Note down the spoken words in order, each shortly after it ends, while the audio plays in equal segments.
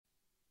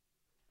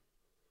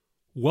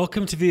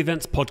Welcome to the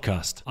Events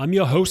Podcast. I'm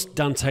your host,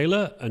 Dan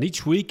Taylor, and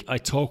each week I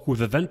talk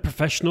with event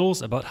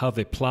professionals about how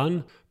they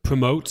plan,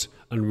 promote,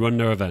 and run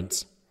their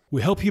events.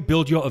 We help you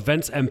build your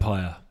events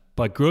empire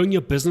by growing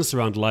your business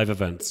around live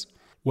events.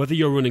 Whether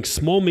you're running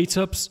small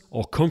meetups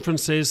or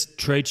conferences,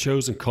 trade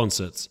shows, and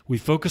concerts, we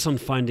focus on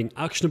finding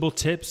actionable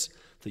tips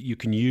that you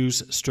can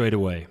use straight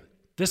away.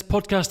 This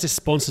podcast is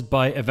sponsored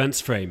by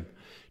EventsFrame.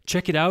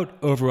 Check it out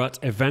over at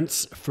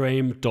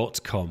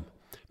eventsframe.com.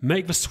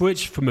 Make the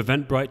switch from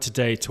Eventbrite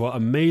today to our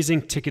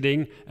amazing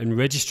ticketing and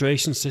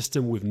registration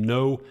system with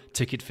no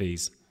ticket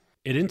fees.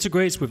 It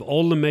integrates with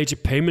all the major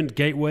payment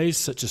gateways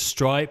such as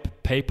Stripe,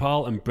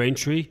 PayPal, and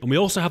Braintree. And we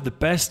also have the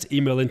best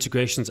email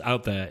integrations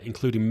out there,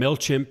 including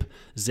MailChimp,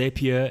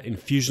 Zapier,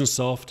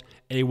 Infusionsoft,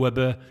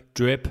 Aweber,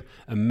 Drip,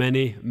 and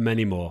many,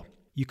 many more.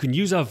 You can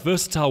use our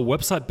versatile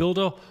website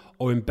builder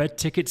or embed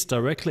tickets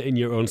directly in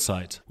your own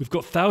site. We've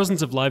got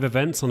thousands of live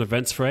events on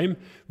EventsFrame,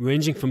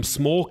 ranging from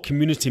small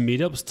community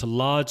meetups to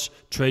large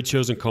trade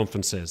shows and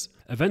conferences.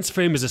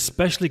 EventsFrame is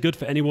especially good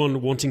for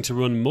anyone wanting to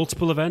run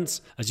multiple events,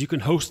 as you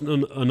can host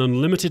an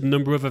unlimited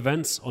number of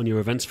events on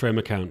your EventsFrame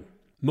account.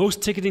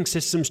 Most ticketing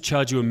systems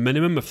charge you a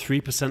minimum of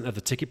 3% of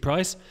the ticket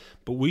price,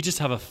 but we just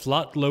have a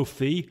flat, low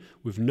fee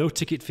with no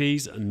ticket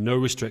fees and no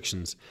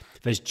restrictions.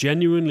 There's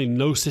genuinely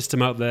no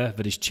system out there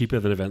that is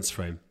cheaper than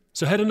EventsFrame.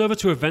 So head on over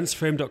to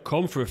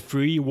eventsframe.com for a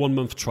free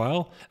 1-month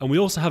trial. And we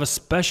also have a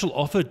special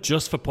offer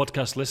just for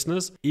podcast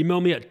listeners. Email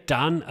me at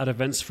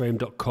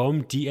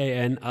dan@eventsframe.com,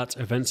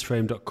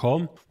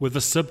 dan@eventsframe.com, with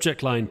the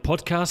subject line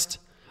podcast,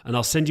 and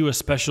I'll send you a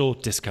special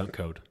discount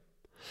code.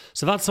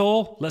 So that's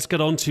all. Let's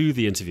get on to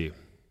the interview.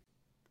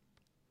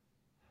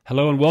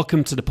 Hello and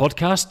welcome to the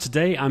podcast.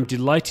 Today I'm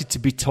delighted to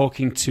be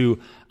talking to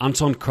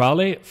Anton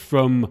Kraly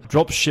from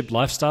Dropship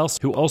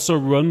Lifestyles, who also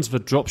runs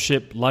the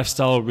Dropship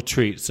Lifestyle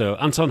Retreat. So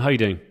Anton, how are you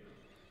doing?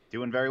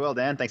 Doing very well,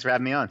 Dan. Thanks for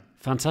having me on.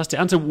 Fantastic.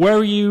 Anton, where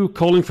are you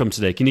calling from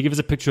today? Can you give us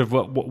a picture of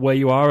where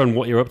you are and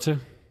what you're up to?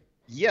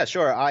 Yeah,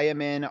 sure. I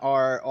am in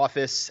our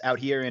office out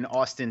here in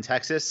Austin,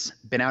 Texas.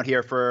 Been out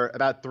here for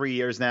about 3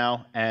 years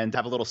now and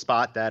have a little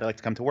spot that I like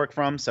to come to work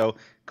from. So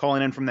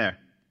calling in from there.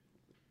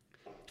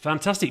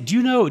 Fantastic. Do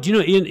you know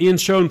Ian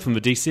Schoen from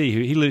the DC?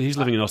 He's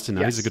living in Austin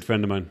now. Yes. He's a good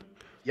friend of mine.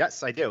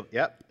 Yes, I do.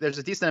 Yep. There's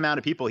a decent amount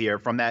of people here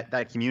from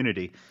that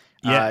community.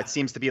 Yeah. It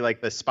seems to be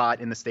like the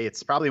spot in the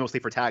States, probably mostly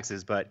for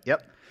taxes, but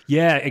yep.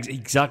 Yeah,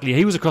 exactly.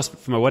 He was across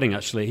from my wedding,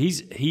 actually.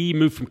 He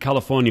moved from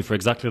California for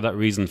exactly that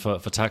reason, for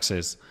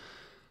taxes.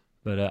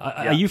 But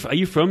are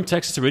you from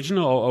Texas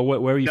original, or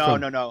where are you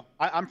from? No.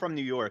 I'm from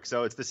New York,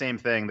 so it's the same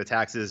thing. The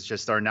taxes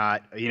just are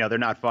not, they're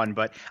not fun.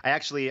 But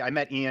I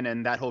met Ian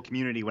and that whole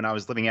community when I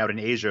was living out in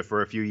Asia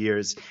for a few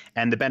years.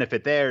 And the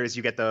benefit there is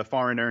you get the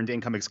foreign earned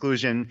income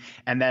exclusion.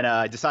 And then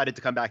I decided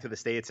to come back to the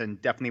States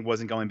and definitely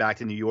wasn't going back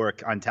to New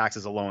York on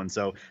taxes alone.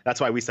 So that's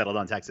why we settled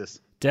on Texas.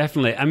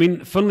 Definitely. I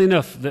mean, funnily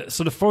enough, the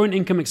sort of foreign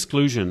income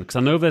exclusion, because I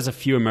know there's a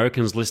few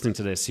Americans listening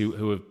to this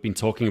who have been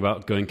talking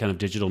about going kind of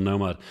digital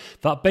nomad.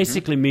 That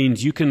basically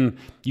means you can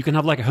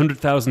have like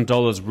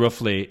 $100,000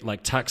 roughly,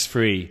 like tax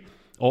free,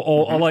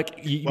 or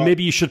like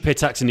maybe you should pay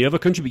tax in the other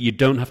country, but you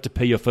don't have to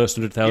pay your first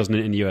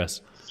 $100,000 in the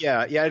US.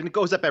 Yeah, and it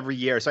goes up every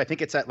year. So I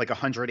think it's at like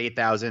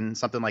 108,000,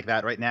 something like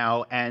that right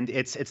now. And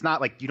it's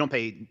not like you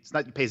pay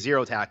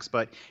zero tax,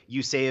 but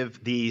you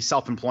save the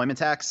self-employment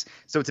tax.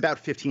 So it's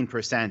about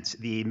 15%,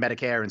 the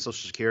Medicare and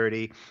Social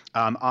Security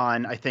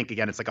on, I think,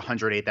 again, it's like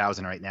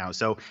 108,000 right now.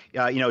 So,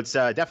 it's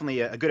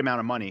definitely a good amount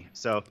of money.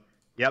 So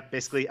yep,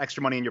 basically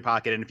extra money in your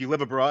pocket. And if you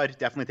live abroad,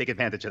 definitely take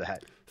advantage of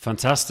that.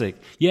 Fantastic.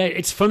 Yeah,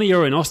 it's funny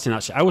you're in Austin,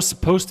 actually. I was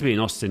supposed to be in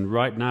Austin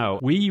right now.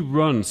 We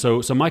run,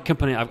 so my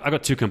company, I've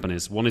got two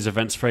companies. One is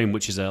EventsFrame,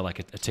 which is a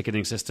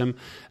ticketing system.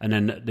 And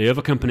then the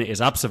other company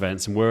is Apps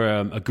Events, and we're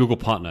a Google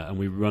partner. And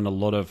we run a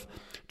lot of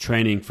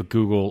training for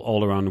Google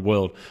all around the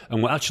world.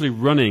 And we're actually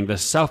running, the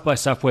South by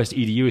Southwest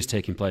EDU is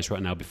taking place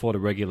right now before the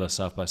regular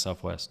South by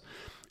Southwest.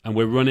 And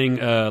we're running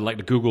like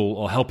the Google,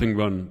 or helping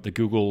run the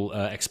Google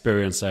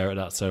experience there at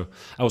that. So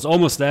I was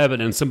almost there, but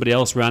then somebody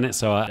else ran it,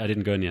 so I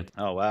didn't go in the end.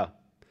 Oh, wow.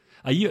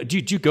 Do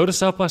you go to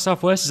South by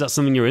Southwest? Is that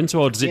something you're into,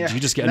 or do you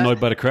just get annoyed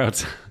by the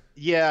crowds?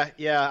 Yeah.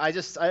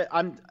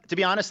 I'm to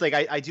be honest, like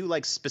I do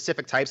like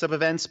specific types of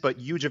events, but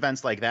huge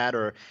events like that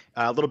are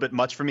a little bit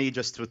much for me.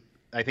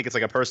 I think it's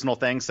like a personal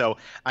thing. So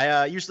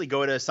I usually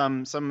go to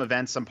some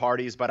events, some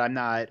parties, but I'm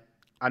not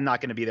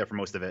going to be there for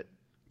most of it.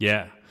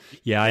 Yeah.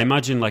 I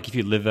imagine like if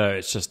you live there,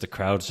 it's just the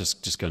crowds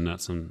just go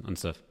nuts and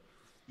stuff.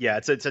 Yeah,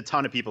 it's a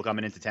ton of people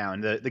coming into town.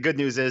 The good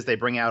news is they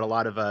bring out a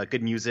lot of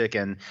good music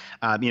and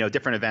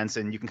different events,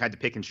 and you can kind of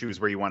pick and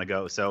choose where you want to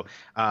go. So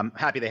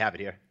happy they have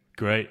it here.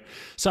 Great.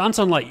 So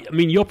Anton,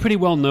 you're pretty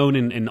well known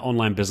in the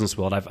online business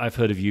world. I've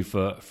heard of you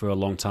for a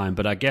long time,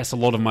 but I guess a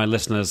lot of my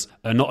listeners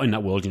are not in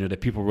that world. They're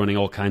people running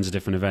all kinds of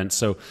different events.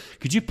 So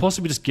could you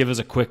possibly just give us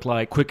a quick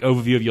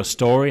overview of your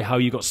story, how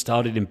you got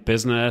started in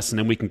business, and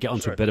then we can get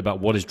onto a bit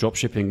about what is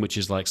dropshipping, which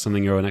is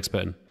something you're an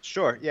expert in.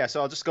 Sure. Yeah. So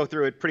I'll just go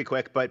through it pretty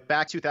quick. But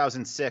back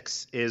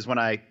 2006 is when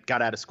I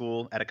got out of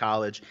school at a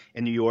college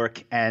in New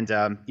York, and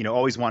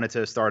always wanted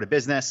to start a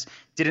business.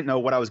 Didn't know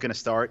what I was going to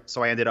start,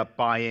 so I ended up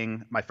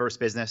buying my first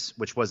business,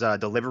 which was a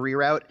delivery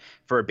route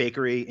for a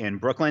bakery in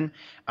Brooklyn.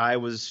 My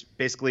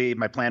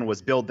plan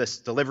was build this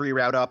delivery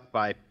route up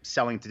by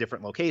selling to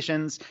different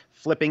locations,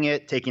 flipping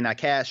it, taking that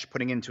cash,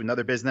 putting it into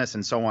another business,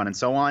 and so on and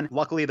so on.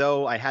 Luckily,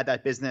 though, I had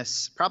that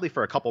business probably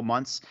for a couple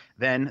months.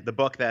 Then the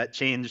book that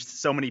changed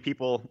so many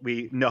people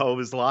we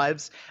know's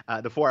lives,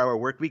 The 4-Hour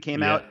Workweek,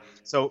 came out.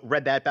 So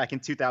read that back in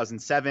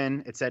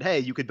 2007. It said, hey,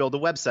 you could build a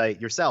website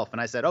yourself.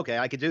 And I said, okay,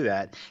 I could do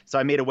that. So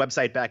I made a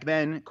website back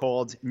then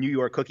called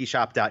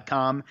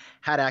NewYorkCookieShop.com,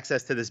 had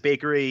access to this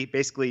bakery,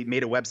 basically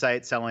made a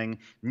website selling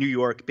New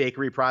York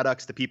bakery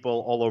products to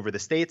people all over the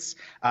States.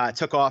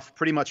 Took off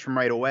pretty much from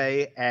right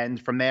away. And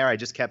from there, I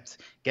just kept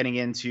getting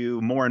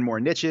into more and more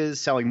niches,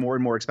 selling more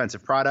and more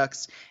expensive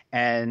products,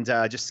 and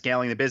just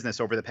scaling the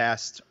business over the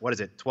past,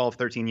 12,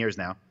 13 years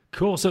now.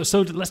 Cool.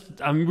 So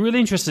I'm really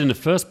interested in the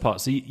first part.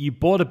 So you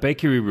bought a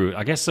bakery route,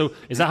 I guess. So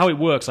is that how it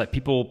works?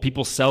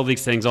 People sell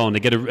these things on,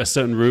 they get a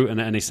certain route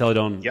and they sell it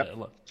on.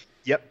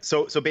 Yep.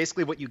 So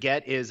basically what you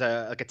get is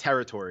a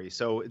territory.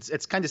 So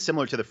it's kind of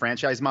similar to the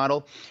franchise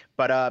model,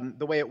 but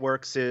the way it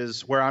works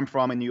is where I'm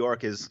from in New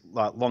York is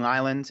Long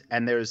Island,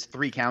 and there's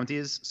 3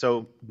 counties.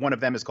 So one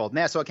of them is called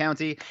Nassau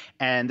County,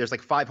 and there's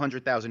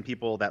 500,000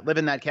 people that live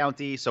in that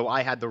county. So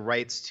I had the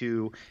rights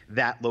to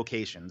that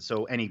location.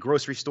 So any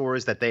grocery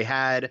stores that they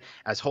had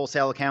as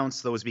wholesale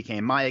accounts, those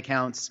became my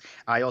accounts.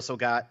 I also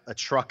got a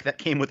truck that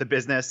came with the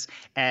business,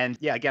 and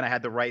again, I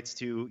had the rights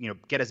to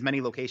get as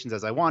many locations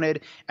as I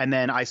wanted, and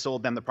then I sold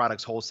them the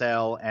products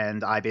wholesale,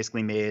 and I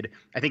basically made,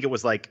 I think it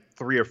was $3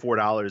 or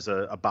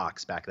 $4 a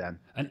box back then.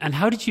 And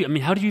how did you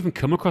even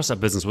come across that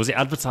business? Was it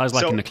advertised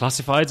in the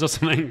classifieds or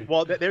something?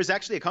 Well, there's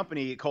actually a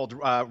company called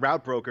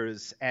Route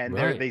Brokers, and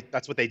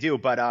that's what they do.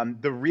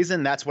 But the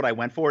reason that's what I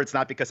went for, it's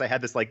not because I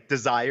had this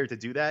desire to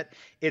do that.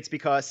 It's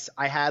because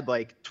I had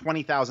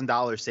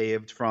 $20,000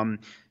 saved from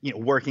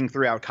working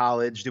throughout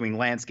college, doing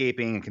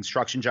landscaping and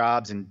construction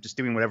jobs and just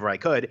doing whatever I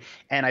could.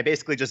 And I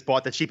basically just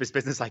bought the cheapest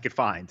business I could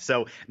find.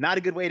 So not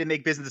a good way to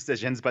make business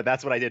decisions, but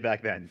that's what I did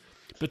back then.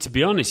 But to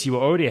be honest, you were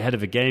already ahead of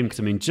the game,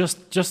 because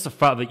just the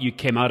fact that you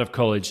came out of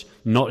college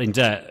not in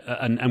debt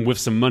and with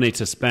some money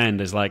to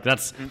spend is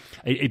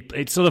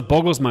it sort of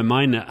boggles my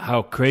mind at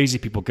how crazy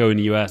people go in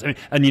the US.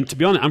 To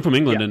be honest, I'm from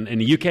England, and in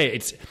the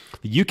UK,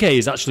 the UK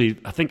is actually,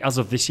 I think as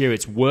of this year,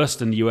 it's worse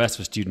than the US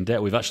for student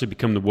debt. We've actually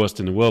become the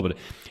worst in the world, but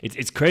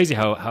it's crazy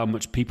how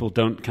much people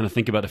don't kind of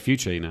think about the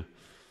future,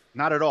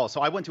 Not at all. So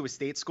I went to a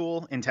state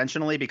school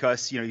intentionally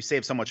because, you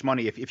save so much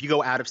money. If you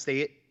go out of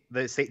state,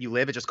 the state you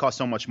live, it just costs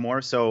so much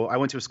more. So I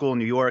went to a school in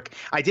New York.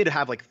 I did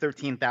have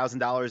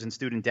 $13,000 in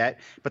student debt,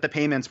 but the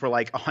payments were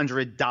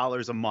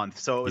 $100 a month.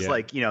 So it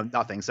was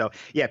nothing. So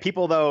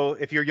people though,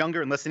 if you're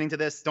younger and listening to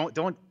this,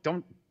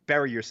 don't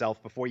bury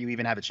yourself before you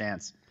even have a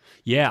chance.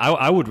 Yeah,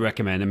 I would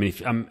recommend.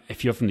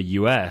 If you're from the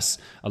US,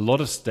 a lot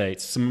of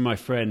states, some of my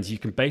friends, you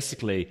can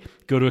basically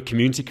go to a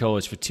community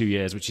college for 2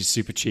 years, which is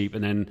super cheap,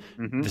 and then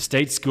the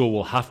state school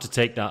will have to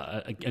take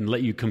that and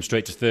let you come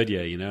straight to third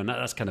year, and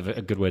that's kind of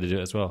a good way to do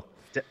it as well.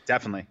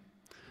 Definitely.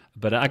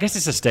 But I guess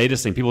it's a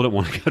status thing. People don't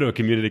want to go to a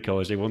community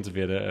college; they want to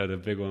be at a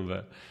big one.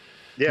 But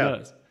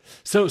yeah.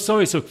 So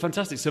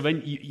fantastic. So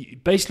then, you,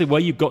 basically, where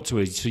you got to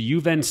is, so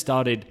you then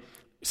started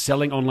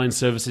selling online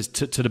services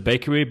to the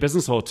bakery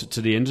business or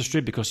to the industry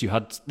because you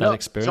had that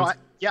experience?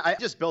 I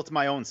just built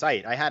my own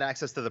site. I had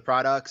access to the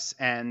products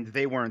and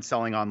they weren't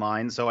selling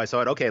online. So I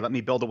thought, okay, let me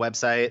build a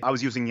website. I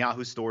was using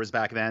Yahoo stores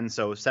back then.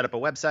 So set up a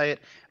website.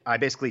 I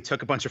basically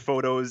took a bunch of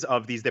photos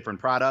of these different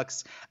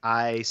products.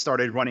 I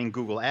started running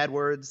Google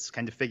AdWords,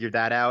 kind of figured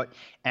that out.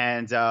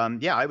 And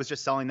I was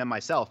just selling them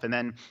myself. And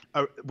then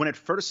when it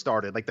first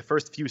started, the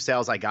first few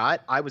sales I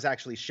got, I was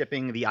actually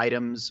shipping the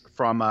items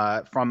from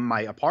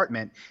my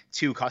apartment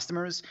to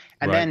customers.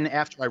 And then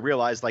after I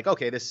realized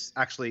okay, this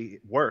actually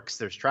works,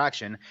 there's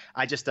traction,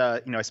 I just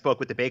I spoke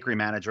with the bakery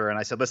manager and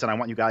I said, listen, I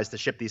want you guys to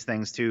ship these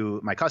things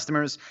to my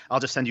customers. I'll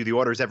just send you the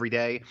orders every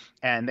day.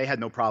 And they had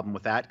no problem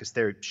with that because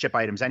they're ship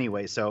items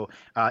anyway. So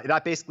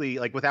that basically,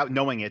 without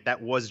knowing it, that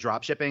was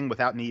drop shipping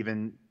without me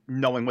even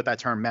knowing what that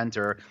term meant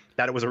or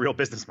that it was a real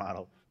business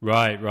model.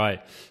 Right.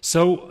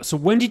 So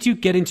when did you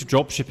get into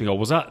drop shipping,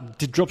 or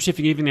did drop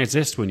shipping even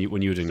exist when you were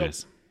doing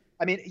this?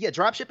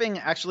 Drop shipping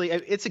actually,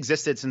 it's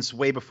existed since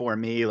way before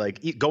me,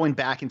 going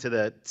back into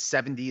the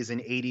 70s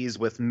and 80s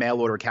with mail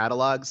order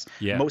catalogs.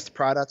 Yeah. Most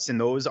products in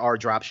those are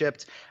drop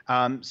shipped.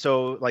 There's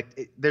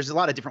a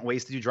lot of different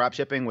ways to do drop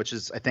shipping, which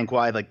is, I think,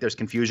 why there's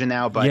confusion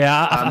now. But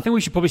I think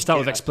we should probably start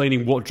with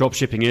explaining what drop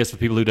shipping is for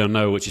people who don't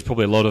know, which is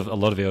probably a lot of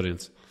the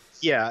audience.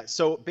 Yeah,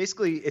 so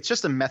basically it's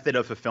just a method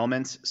of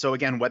fulfillment. So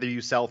again, whether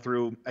you sell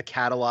through a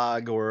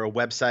catalog or a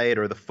website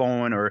or the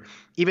phone or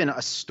even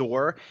a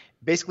store,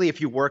 basically if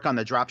you work on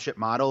the dropship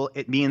model,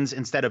 it means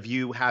instead of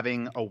you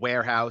having a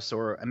warehouse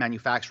or a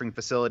manufacturing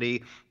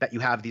facility that you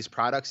have these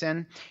products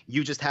in,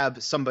 you just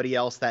have somebody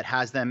else that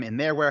has them in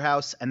their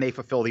warehouse and they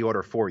fulfill the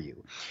order for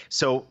you.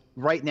 So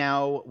right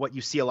now, what you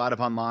see a lot of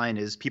online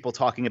is people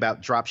talking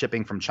about drop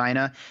shipping from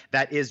China.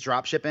 That is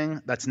drop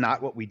shipping. That's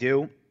not what we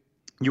do.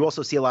 You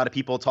also see a lot of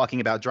people talking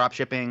about drop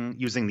shipping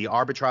using the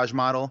arbitrage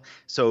model.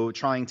 So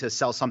trying to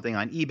sell something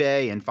on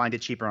eBay and find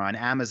it cheaper on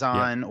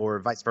Amazon or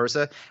vice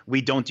versa.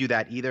 We don't do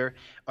that either.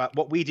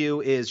 What we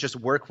do is just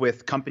work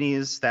with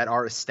companies that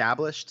are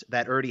established,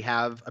 that already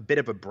have a bit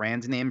of a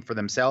brand name for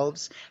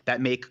themselves,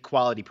 that make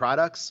quality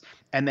products.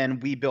 And then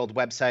we build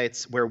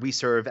websites where we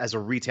serve as a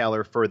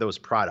retailer for those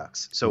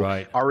products. So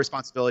our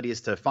responsibility is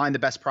to find the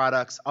best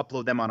products,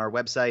 upload them on our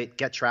website,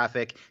 get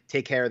traffic,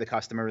 take care of the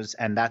customers,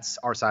 and that's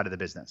our side of the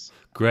business.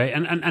 Great.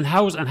 And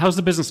how's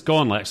the business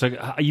gone? Like,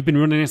 so you've been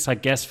running this, I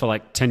guess, for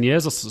like 10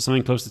 years or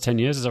something close to 10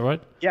 years. Is that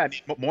right? Yeah,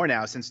 more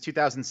now. Since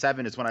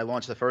 2007 is when I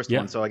launched the first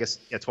one. So I guess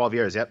 12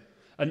 years. Yep.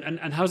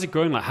 And how's it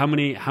growing? Like, how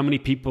many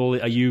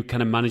people are you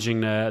kind of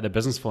managing the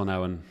business for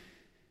now? And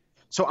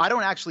so I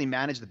don't actually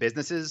manage the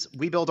businesses.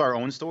 We build our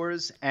own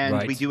stores,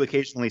 and we do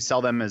occasionally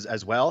sell them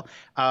as well.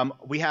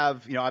 We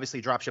have,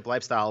 obviously Dropship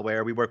Lifestyle,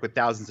 where we work with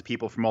thousands of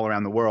people from all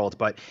around the world,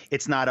 but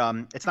it's not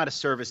a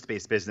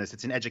service-based business.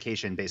 It's an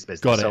education-based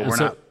business. Got it.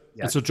 So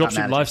so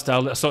Dropship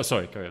Lifestyle.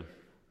 Sorry, carry on.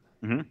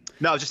 Mm-hmm.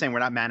 No, I was just saying we're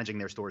not managing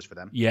their stores for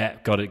them. Yeah,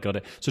 got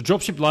it. So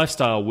Dropship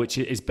Lifestyle, which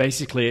is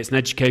basically, it's an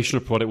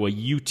educational product where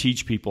you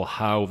teach people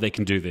how they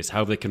can do this,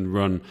 how they can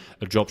run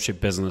a dropship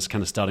business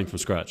kind of starting from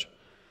scratch.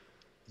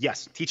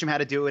 Yes, teach them how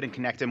to do it and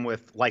connect them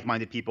with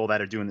like-minded people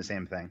that are doing the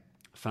same thing.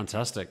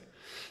 Fantastic.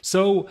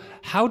 So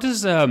how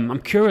does,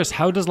 I'm curious,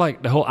 how does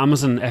like the whole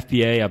Amazon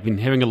FBA, I've been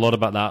hearing a lot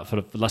about that for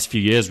the last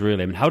few years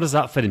really. I mean, how does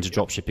that fit into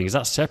dropshipping? Is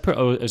that separate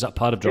or is that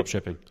part of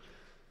dropshipping?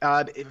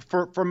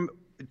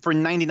 For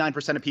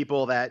 99% of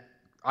people that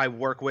I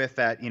work with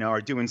that, are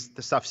doing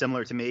the stuff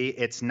similar to me,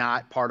 it's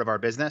not part of our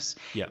business.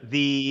 Yeah.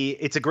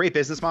 It's a great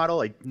business model,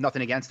 like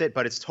nothing against it,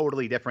 but it's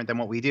totally different than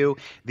what we do.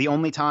 The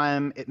only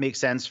time it makes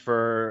sense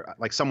for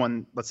like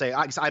someone, let's say,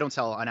 I don't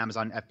sell on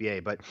Amazon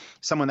FBA, but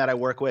someone that I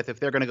work with, if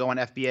they're going to go on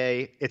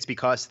FBA, it's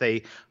because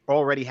they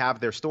already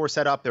have their store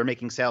set up. They're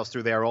making sales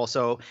through there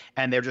also,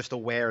 and they're just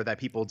aware that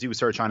people do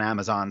search on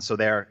Amazon, so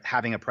they're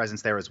having a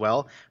presence there as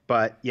well.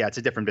 But yeah, it's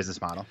a different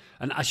business model.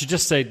 And I should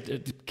just say,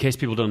 in case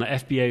people don't know,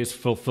 FBA is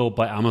fulfilled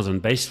by Amazon.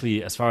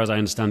 Basically, as far as I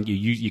understand,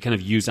 you kind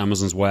of use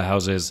Amazon's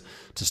warehouses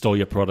to store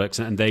your products,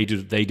 and they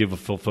do the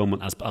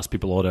fulfillment as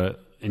people order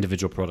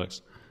individual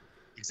products.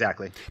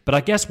 Exactly. But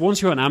I guess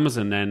once you're on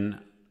Amazon,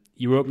 then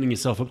you're opening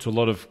yourself up to a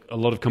lot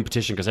of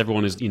competition, because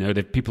everyone is,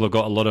 people have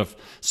got a lot of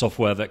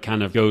software that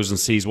kind of goes and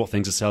sees what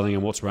things are selling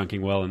and what's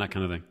ranking well and that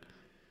kind of thing.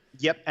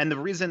 Yep, and the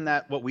reason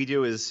that what we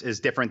do is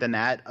different than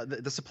that,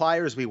 the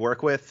suppliers we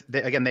work with,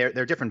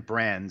 they're different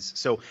brands.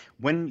 So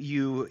when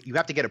you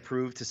have to get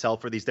approved to sell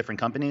for these different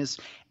companies,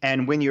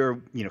 and when you're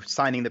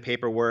signing the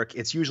paperwork,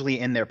 it's usually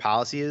in their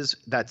policies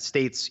that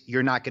states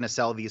you're not going to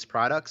sell these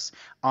products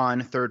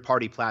on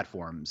third-party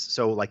platforms.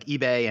 So like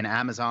eBay and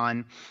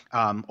Amazon,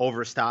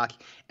 Overstock,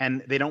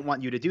 and they don't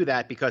want you to do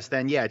that because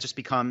then it just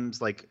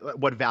becomes like,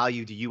 what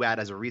value do you add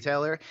as a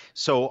retailer?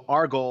 So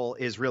our goal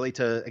is really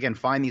to again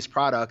find these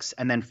products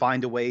and then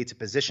find a way to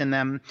position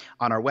them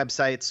on our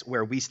websites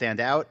where we stand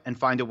out and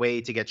find a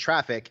way to get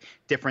traffic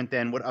different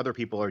than what other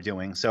people are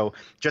doing. So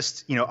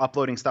just,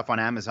 uploading stuff on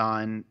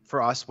Amazon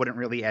for us wouldn't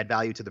really add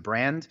value to the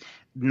brand.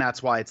 And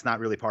that's why it's not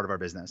really part of our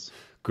business.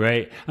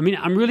 Great. I mean,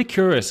 I'm really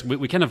curious.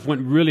 We kind of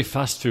went really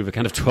fast through the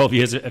kind of 12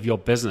 years of your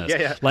business.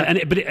 Yeah. But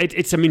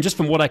it's I mean, just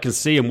from what I can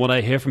see and what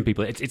I hear from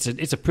people,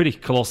 it's a pretty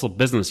colossal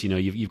business.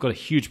 You've got a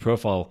huge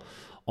profile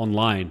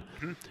online.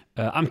 Mm-hmm.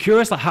 I'm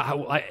curious, like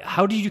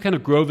how did you kind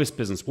of grow this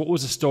business? What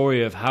was the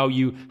story of how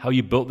you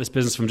built this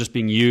business from just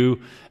being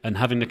you and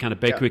having the kind of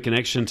bakery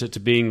connection to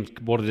being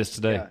what it is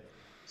today? Yeah.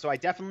 So I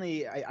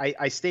definitely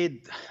I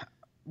stayed.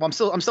 Well,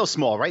 I'm still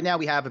small. Right now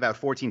we have about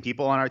 14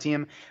 people on our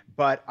team.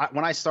 But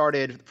when I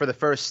started, for the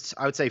first,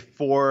 I would say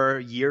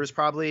 4 years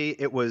probably,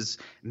 it was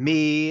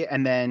me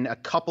and then a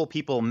couple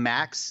people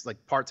max,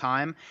 like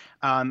part-time.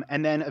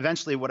 And then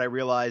eventually what I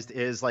realized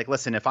is like,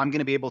 listen, if I'm going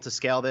to be able to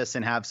scale this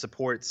and have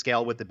support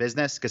scale with the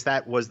business, because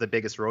that was the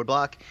biggest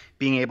roadblock,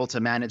 being able to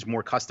manage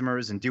more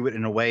customers and do it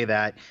in a way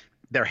that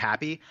they're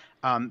happy,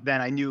 then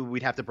I knew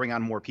we'd have to bring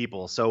on more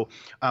people. So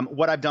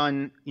what I've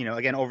done,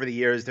 again, over the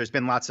years, there's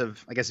been lots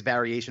of, I guess,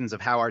 variations of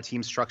how our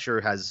team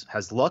structure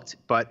has looked.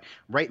 But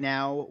right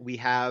now we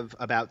have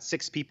about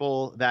 6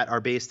 people that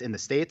are based in the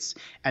States.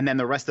 And then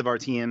the rest of our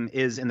team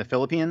is in the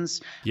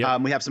Philippines.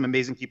 Yep. We have some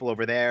amazing people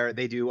over there.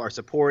 They do our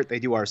support. They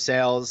do our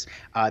sales.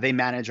 They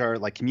manage our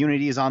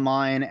communities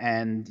online.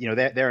 And,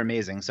 they're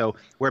amazing. So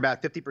we're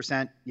about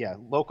 50%,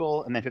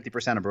 local and then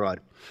 50% abroad.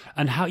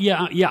 And how,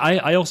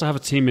 I also have a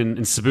team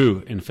in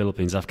Cebu in Philippines.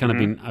 I've kind of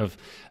been,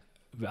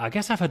 I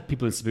guess I've had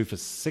people in Cebu for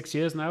 6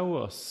 years now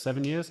or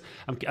 7 years.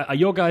 Are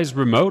your guys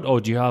remote, or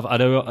do you have? Are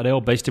they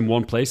all based in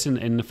one place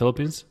in the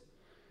Philippines?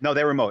 No,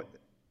 they're remote.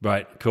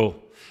 Right, cool.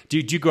 Do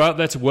you go out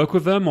there to work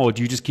with them, or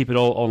do you just keep it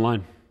all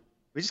online?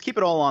 We just keep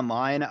it all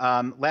online.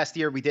 Last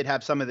year, we did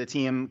have some of the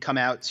team come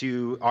out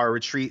to our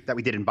retreat that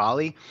we did in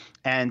Bali.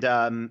 And,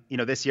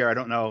 this year, I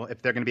don't know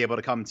if they're going to be able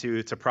to come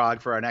to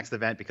Prague for our next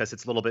event because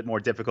it's a little bit more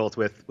difficult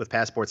with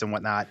passports and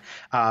whatnot.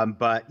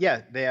 But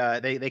yeah,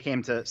 they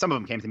came to, some of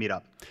them came to meet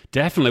up.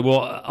 Definitely.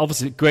 Well,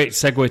 obviously, great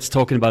segue to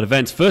talking about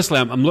events. Firstly,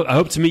 I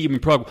hope to meet you in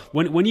Prague.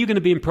 When are you going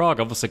to be in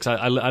Prague? Obviously, because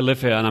I live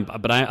here,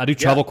 but I do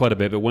travel quite a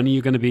bit. But when are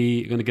you going to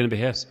be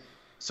here?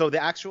 So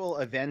the actual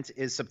event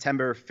is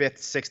September 5th,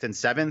 6th, and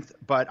 7th,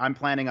 but I'm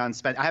planning on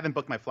I haven't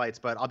booked my flights,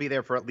 but I'll be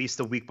there for at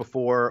least a week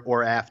before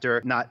or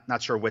after.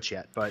 Not sure which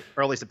yet, but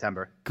early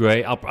September.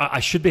 Great. I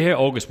should be here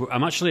August.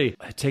 I'm actually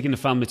taking the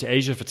family to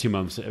Asia for 2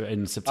 months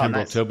in September,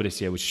 October this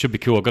year, which should be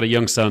cool. I've got a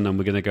young son, and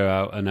we're going to go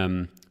out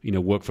and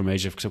work from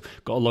Asia. So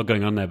got a lot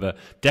going on there, but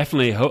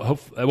definitely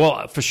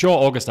for sure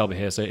August I'll be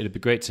here. So it'd be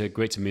great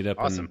to meet up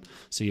and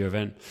see your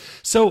event.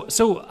 So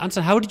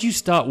Anton, how did you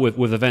start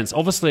with events?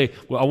 Obviously,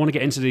 I want to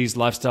get into these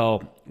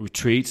lifestyle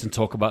retreats and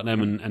talk about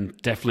them, and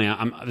definitely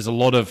there's a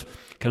lot of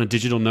kind of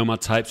digital nomad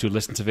types who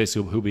listen to this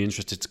who'll be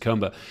interested to come.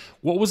 But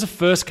what was the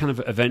first kind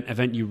of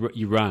event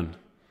you ran?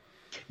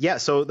 Yeah,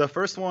 so the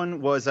first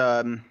one was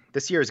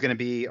this year is going to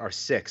be our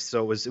 6th.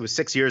 So it was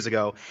 6 years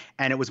ago,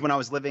 and it was when I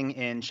was living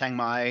in Chiang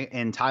Mai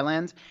in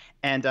Thailand.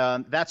 And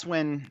that's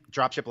when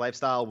Dropship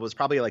Lifestyle was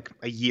probably like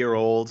a year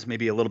old,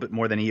 maybe a little bit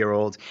more than a year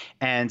old,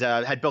 and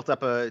had built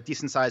up a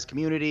decent sized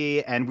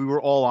community, and we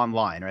were all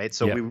online, right?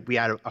 So we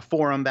had a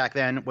forum back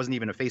then. It wasn't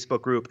even a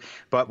Facebook group,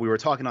 but we were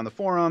talking on the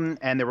forum,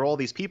 and there were all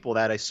these people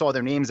that I saw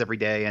their names every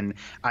day, and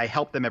I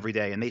helped them every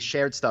day, and they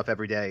shared stuff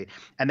every day.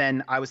 And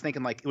then I was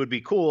thinking, like, it would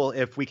be cool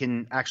if we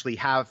can actually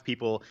have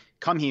people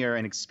come here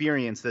and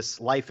experience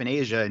this life in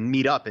Asia and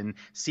meet up and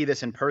see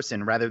this in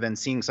person rather than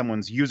seeing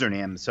someone's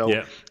username.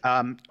 So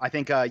I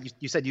think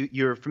you said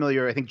you're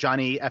familiar. I think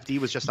Johnny FD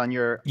was just on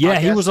your podcast.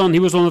 He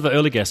was one of the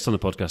early guests on the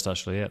podcast,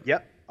 actually.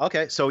 Yep.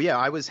 Okay. So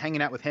I was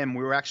hanging out with him.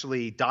 We were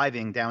actually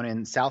diving down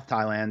in South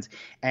Thailand,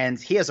 and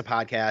he has a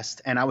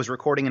podcast, and I was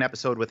recording an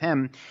episode with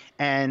him,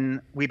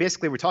 and we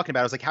basically were talking about,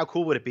 I was like, how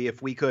cool would it be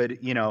if we could,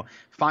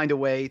 find a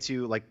way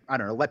to, like, I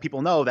don't know, let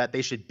people know that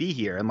they should be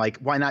here, and like,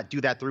 why not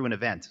do that through an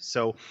event?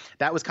 So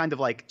that was kind of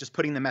like just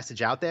putting the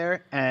message out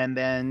there, and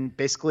then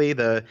basically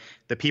the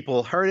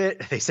people heard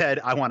it. They said,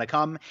 I want to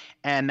come,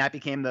 and that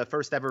became the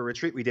first ever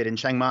retreat we did in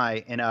Chiang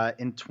Mai in I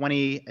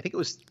think it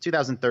was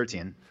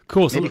 2013.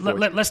 Cool. So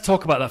let's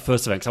talk about that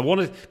first event,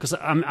 because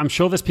I'm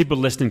sure there's people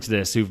listening to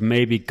this who've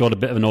maybe got a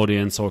bit of an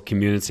audience or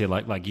community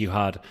like you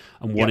had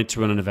and wanted to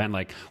run an event.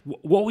 Like,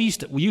 what were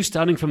you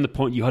starting from the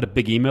point you had a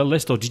big email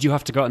list, or did you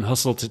have to go out and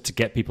hustle to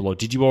get people, or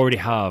did you already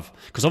have?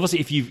 Because obviously,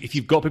 if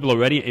you've got people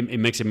already, it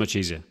makes it much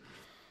easier.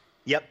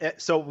 Yep.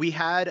 So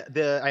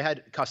I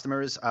had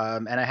customers,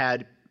 and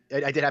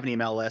I did have an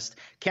email list.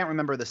 Can't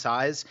remember the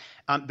size.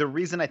 The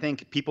reason I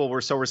think people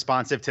were so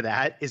responsive to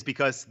that is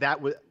because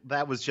that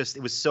was just,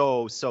 it was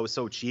so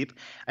cheap.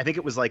 I think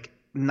it was like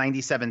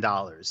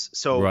 $97.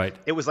 So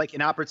It was like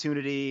an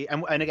opportunity.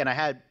 And again, I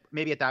had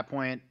maybe at that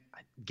point,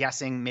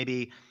 guessing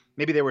maybe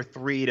there were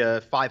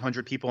 300 to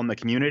 500 people in the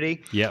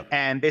community. Yeah.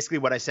 And basically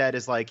what I said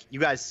is, like, you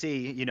guys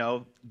see,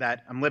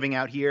 that I'm living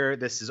out here.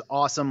 This is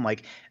awesome.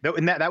 Like,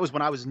 and that was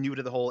when I was new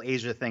to the whole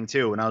Asia thing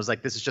too. And I was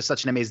like, this is just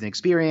such an amazing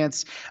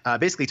experience.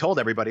 Basically told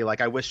everybody,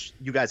 like, I wish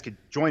you guys could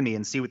join me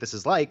and see what this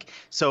is like.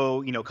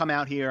 So, come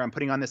out here. I'm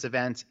putting on this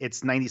event.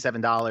 It's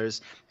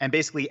 $97. And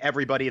basically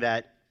everybody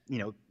that,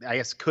 I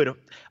guess could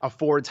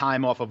afford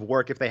time off of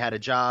work if they had a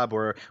job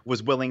or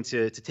was willing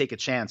to take a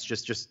chance,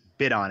 just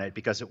bid on it,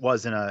 because it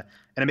was an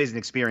amazing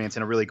experience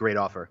and a really great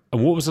offer.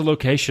 And what was the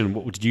location?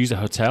 Did you use a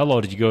hotel,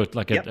 or did you go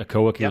like a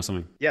co-working or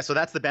something? Yeah, so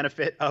that's the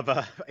benefit of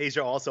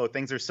Asia also.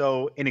 Things are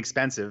so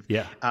inexpensive.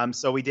 Yeah.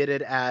 So we did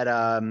it at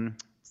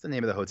what's the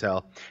name of the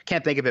hotel?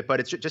 Can't think of it, but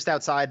it's just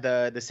outside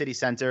the city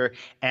center,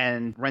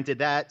 and rented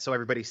that. So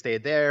everybody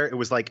stayed there. It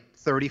was like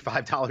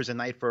 $35 a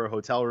night for a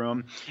hotel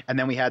room. And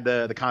then we had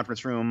the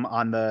conference room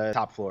on the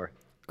top floor.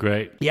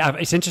 Great. Yeah,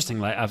 it's interesting.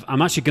 Like,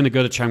 I'm actually going to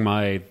go to Chiang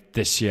Mai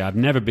this year. I've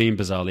never been,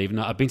 bizarrely. Even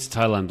I've been to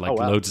Thailand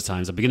loads of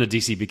times. I've been to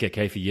DC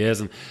BKK for years,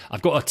 and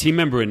I've got a team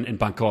member in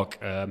Bangkok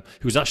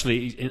who's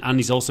actually, and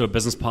he's also a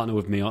business partner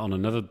with me on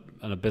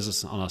a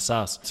business on our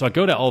SaaS. So I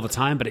go there all the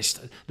time, but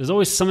there's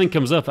always something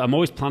comes up. I'm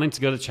always planning to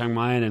go to Chiang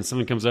Mai, and then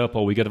something comes up,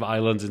 or we go to the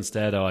islands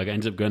instead, or I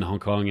end up going to Hong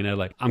Kong.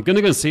 Like, I'm going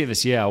to go and see it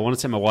this year. I want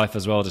to take my wife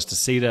as well, just to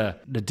see the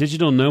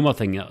digital nomad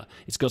thing.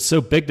 It's got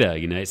so big there.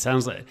 It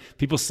sounds like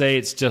people say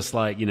it's just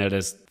like,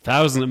 there's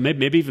thousands,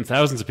 maybe even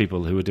thousands of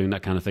people who are doing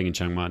that kind of thing in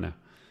Chiang Mai now.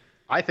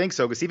 I think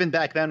so, because even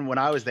back then when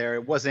I was there,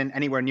 it wasn't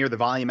anywhere near the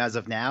volume as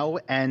of now.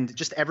 And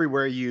just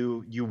everywhere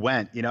you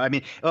went, I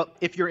mean, well,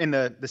 if you're in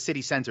the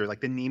city center,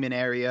 like the Neiman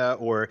area,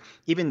 or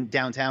even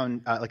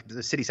downtown, like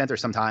the city center,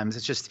 sometimes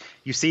it's just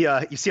you see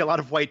a lot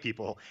of white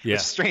people. Yeah.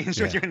 It's strange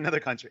when you're in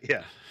another country.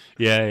 Yeah.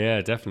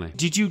 Yeah, definitely.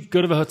 Did you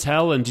go to the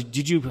hotel and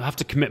did you have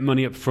to commit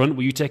money up front?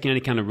 Were you taking any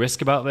kind of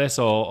risk about this,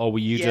 or were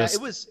you just?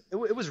 Yeah,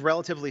 it was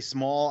relatively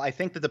small. I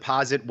think the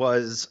deposit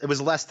was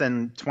less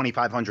than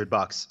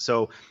 $2,500.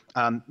 So,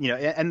 and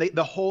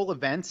the whole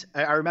event,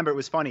 I remember it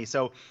was funny.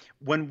 So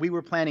when we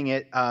were planning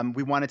it,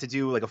 we wanted to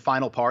do like a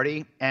final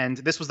party, and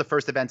this was the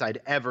first event I'd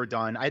ever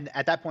done.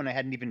 At that point, I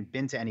hadn't even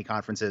been to any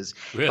conferences,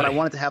 really? But I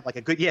wanted to have like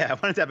I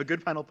wanted to have a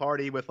good final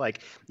party with like,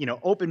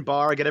 open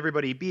bar, get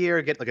everybody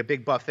beer, get like a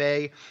big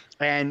buffet.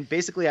 And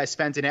basically I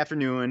spent an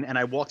afternoon and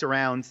I walked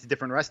around to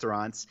different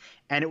restaurants,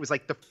 and it was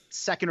like the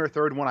second or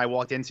third one I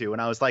walked into,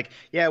 and I was like,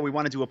 yeah, we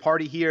want to do a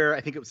party here. I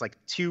think it was like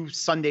 2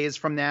 Sundays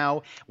from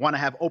now. Want to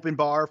have open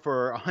bar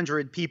for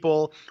 100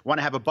 people, want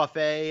to have a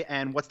buffet,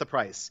 and what's the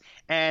price?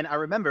 And I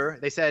remember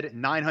they said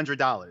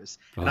 $900.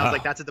 And I was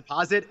like, that's a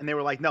deposit? And they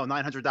were like, no,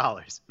 $900.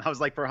 And I was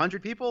like, for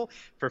 100 people,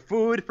 for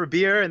food, for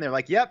beer? And they're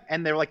like, yep.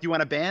 And they were like, you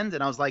want a band?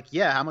 And I was like,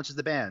 yeah, how much is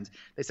the band?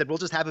 They said, we'll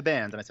just have a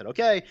band. And I said,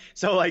 okay.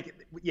 So like,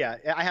 yeah,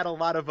 I had a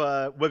lot of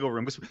wiggle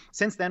room.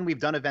 Since then, we've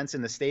done events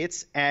in the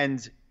States,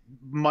 and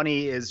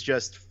money is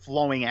just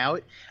flowing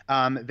out.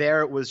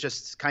 There it was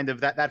just kind of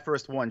that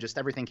first one, just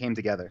everything came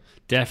together.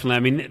 Definitely. I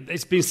mean,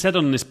 it's been said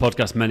on this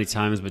podcast many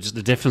times, but just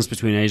the difference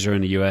between Asia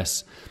and the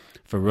US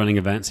for running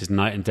events is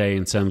night and day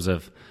in terms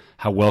of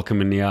how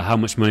welcoming they are, how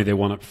much money they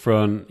want up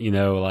front.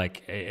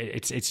 Like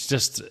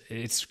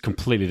it's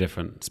completely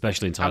different,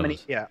 especially in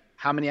Thailand.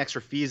 How many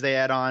extra fees they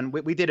add on.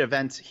 We did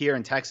events here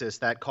in Texas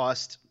that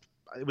cost,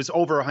 it was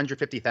over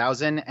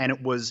 150,000, and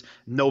it was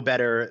no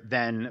better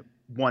than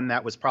one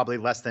that was probably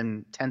less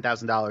than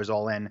 $10,000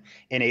 all in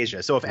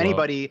Asia. So if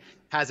anybody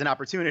has an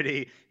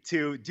opportunity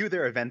to do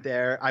their event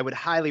there, I would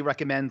highly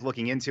recommend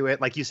looking into it.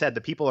 Like you said,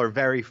 the people are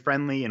very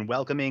friendly and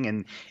welcoming,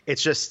 and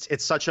it's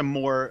such a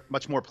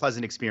much more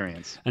pleasant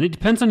experience. And it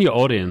depends on your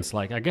audience.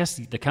 Like, I guess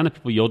the kind of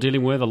people you're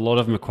dealing with, a lot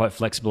of them are quite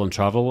flexible on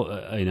travel.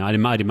 I'd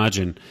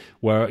imagine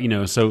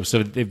where, so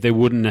they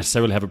wouldn't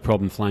necessarily have a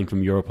problem flying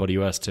from Europe or the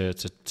US to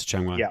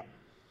Chiang Mai. Yeah.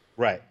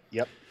 Right.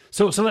 Yep.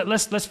 So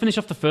let's finish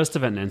off the first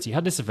event then. So you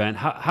had this event.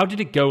 How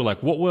did it go? Like,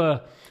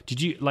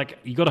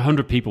 you got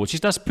 100 people,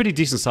 that's pretty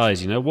decent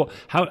size,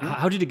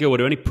 How did it go? Were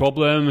there any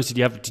problems?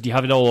 Did you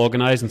have it all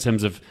organized in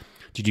terms of,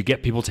 did you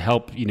get people to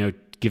help,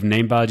 give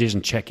name badges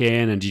and check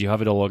in, and did you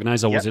have it all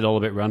organized, or was it all a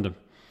bit random?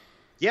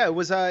 Yeah, it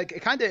was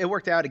it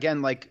worked out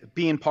again, like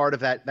being part of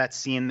that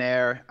scene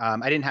there.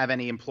 I didn't have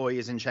any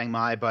employees in Chiang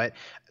Mai, but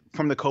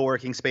from the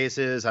co-working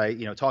spaces, I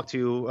talked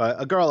to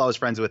a girl I was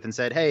friends with and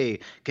said, hey,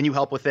 can you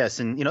help with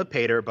this? And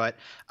paid her, but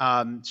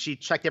she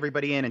checked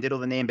everybody in and did all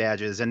the name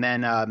badges. And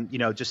then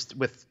just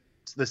with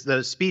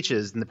the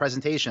speeches and the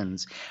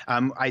presentations,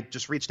 I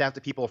just reached out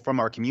to people from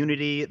our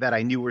community that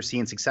I knew were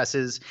seeing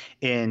successes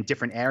in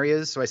different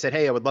areas. So I said,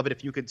 hey, I would love it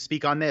if you could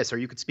speak on this or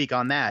you could speak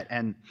on that.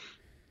 And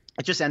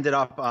it just ended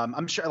up,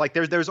 I'm sure, like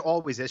there's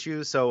always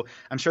issues. So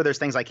I'm sure there's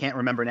things I can't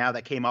remember now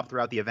that came up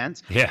throughout the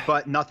event. Yeah.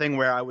 But nothing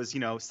where I was,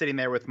 sitting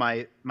there with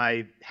my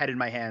head in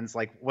my hands,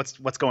 like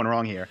what's going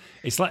wrong here?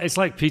 It's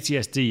like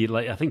PTSD.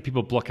 Like, I think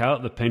people block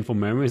out the painful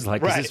memories.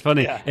 Like, 'cause right. It's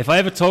funny. Yeah. If I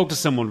ever talk to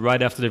someone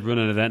right after they've run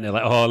an event, they're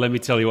like, oh, let me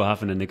tell you what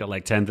happened. And they got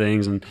like 10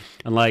 things. And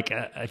like,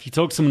 if you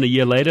talk to someone a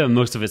year later,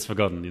 most of it's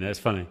forgotten, it's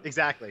funny.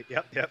 Exactly.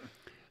 Yep.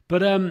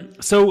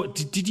 But, so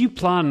did you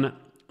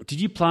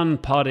plan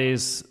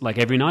parties like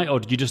every night, or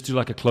did you just do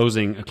like a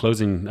closing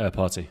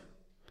party?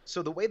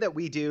 So the way that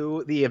we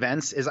do the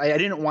events is I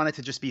didn't want it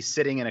to just be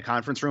sitting in a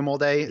conference room all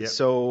day. Yep.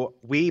 So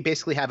we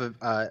basically have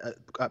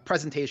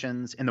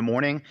presentations in the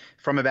morning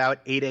from about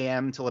 8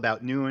 a.m. till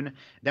about noon.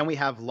 Then we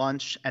have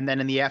lunch. And then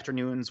in the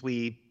afternoons,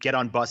 we get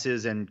on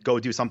buses and go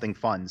do something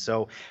fun.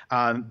 So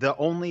the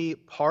only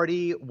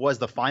party was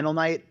the final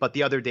night. But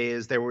the other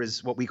days, there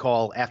was what we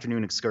call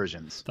afternoon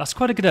excursions. That's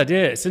quite a good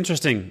idea. It's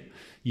interesting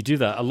you do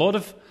that.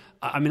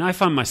 I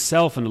find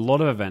myself in a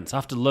lot of events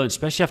after lunch,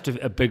 especially after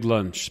a big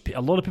lunch, a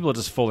lot of people are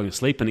just falling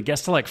asleep, and it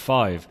gets to like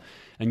 5,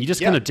 and you're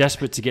just kind of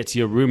desperate to get to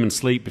your room and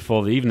sleep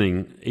before the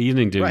evening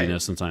do, right.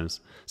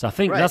 Sometimes. So I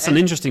think that's an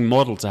interesting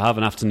model to have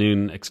an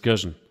afternoon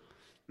excursion.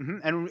 Mm-hmm.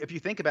 And if you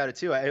think about it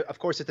too, of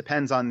course it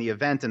depends on the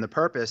event and the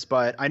purpose,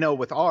 but I know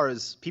with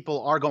ours,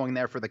 people are going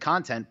there for the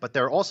content, but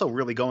they're also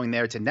really going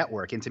there to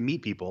network and to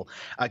meet people,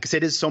 because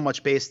it is so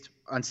much based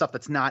on stuff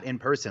that's not in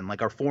person,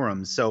 like our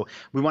forums. So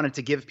we wanted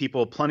to give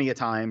people plenty of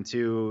time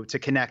to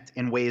connect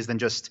in ways than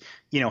just,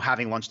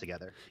 having lunch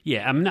together.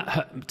 Yeah,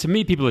 to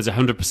meet people is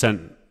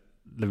 100%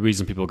 the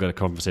reason people go to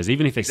conferences,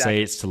 even if they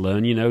say it's to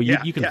learn,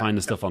 you can find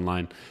the stuff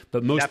online,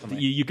 but most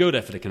you go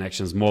there for the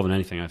connections more than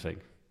anything, I think.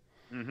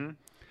 Mm-hmm.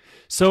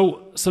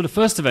 So the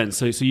first event,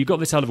 so you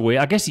got this out of the way.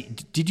 I guess,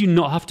 did you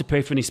not have to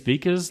pay for any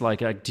speakers? Like,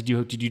 did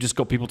you just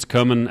got people to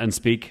come and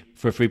speak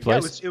for a free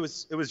place? Yeah,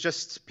 it was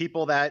just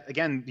people that,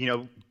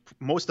 again,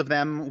 most of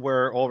them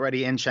were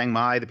already in Chiang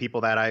Mai. The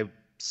people that I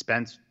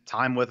spent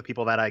time with, the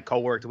people that I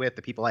co-worked with,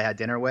 the people I had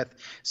dinner with.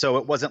 So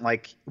it wasn't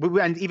like,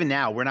 and even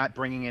now, we're not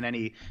bringing in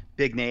any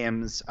big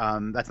names.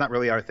 That's not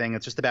really our thing.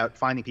 It's just about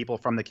finding people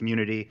from the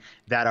community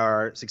that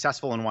are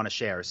successful and want to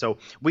share. So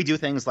we do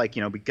things like,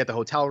 we get the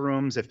hotel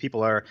rooms. If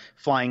people are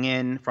flying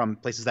in from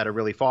places that are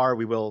really far,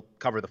 we will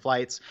cover the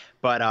flights.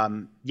 But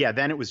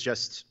then it was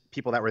just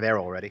people that were there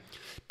already.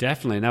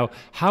 Definitely. Now,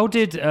 how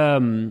did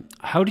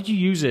you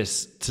use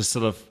this to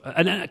sort of,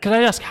 and can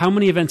I ask, how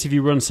many events have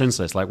you run since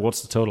this? Like,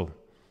 what's the total?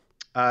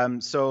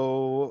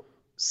 So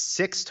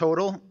 6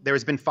 total.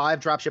 There's been 5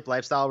 dropship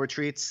lifestyle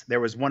retreats. There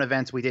was 1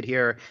 event we did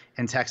here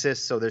in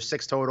Texas. So there's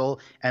 6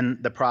 total.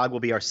 And the Prague will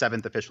be our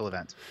 7th official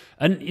event.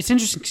 And it's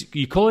interesting,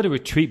 you call it a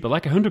retreat, but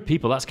like 100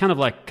 people, that's kind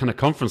of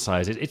conference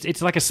size.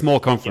 It's like a small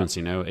conference,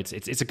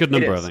 it's a good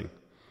number, I think.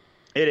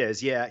 It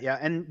is, yeah.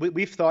 And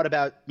we've thought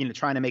about,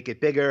 trying to make it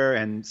bigger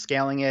and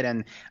scaling it.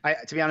 And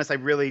to be honest, I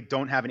really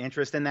don't have an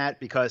interest in that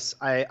because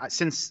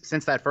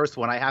since that first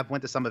one, I have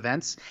went to some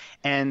events,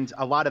 and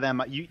a lot of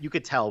them, you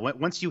could tell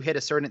once you hit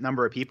a certain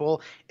number of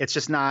people, it's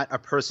just not a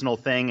personal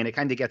thing, and it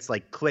kind of gets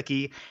like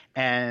cliquey,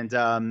 and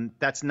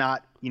that's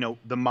not,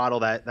 the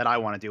model that I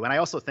want to do. And I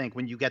also think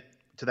when you get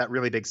to that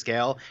really big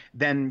scale,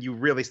 then you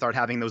really start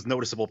having those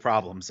noticeable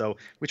problems. So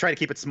we try to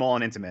keep it small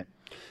and intimate.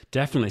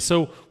 Definitely.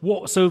 So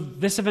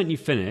this event you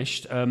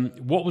finished,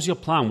 what was your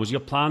plan? Was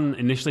your plan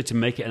initially to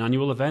make it an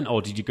annual event,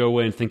 or did you go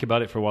away and think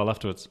about it for a while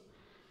afterwards?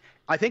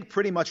 I think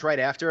pretty much right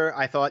after,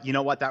 I thought, you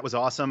know what, that was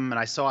awesome. And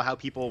I saw how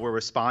people were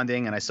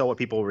responding, and I saw what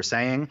people were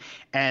saying.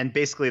 And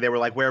basically they were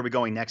like, where are we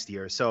going next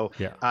year? So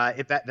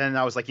then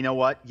I was like, you know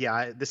what?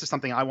 Yeah, this is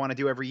something I want to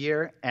do every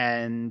year.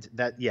 And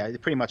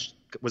it pretty much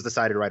was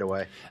decided right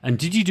away. And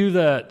did you do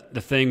the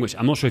thing, which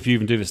I'm not sure if you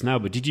even do this now,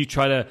 but did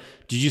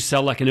you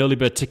sell like an early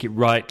bird ticket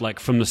like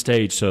from the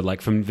stage? So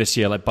like from this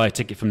year, like buy a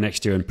ticket from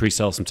next year and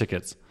pre-sell some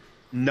tickets?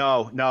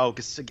 No,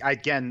 because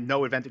again,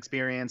 no event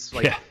experience.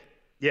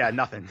 Yeah,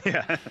 nothing.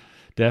 Yeah.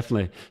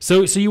 Definitely.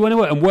 So you went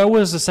away, and where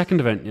was the second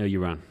event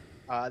you ran?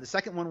 The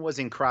second one was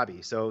in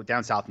Kraly, so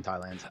down south in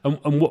Thailand.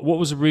 And what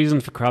was the reason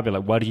for Kraly?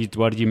 Like, why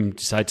did you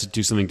decide to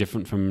do something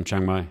different from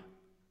Chiang Mai?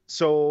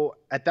 So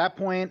at that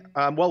point,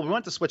 we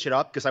wanted to switch it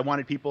up because I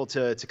wanted people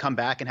to come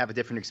back and have a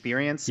different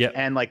experience. Yep.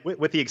 And like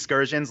with the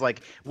excursions,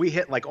 like we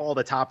hit like all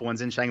the top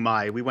ones in Chiang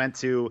Mai. We went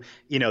to,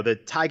 the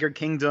Tiger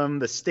Kingdom,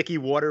 the Sticky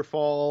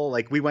Waterfall.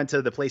 Like we went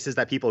to the places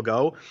that people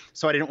go.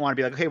 So I didn't want to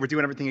be like, okay, we're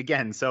doing everything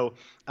again. So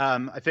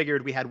I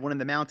figured we had one in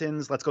the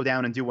mountains. Let's go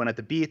down and do one at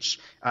the beach.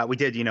 We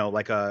did,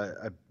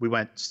 we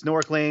went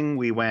snorkeling,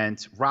 we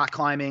went rock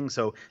climbing.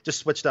 So just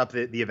switched up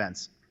the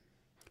events.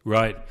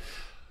 Right.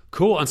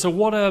 Cool. And so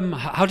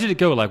how did it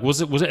go? Like, was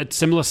it a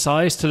similar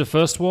size to the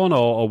first one,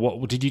 or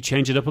what, did you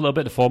change it up a little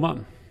bit, the format?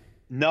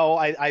 No,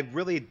 I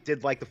really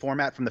did like the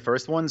format from the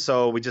first one,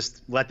 so we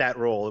just let that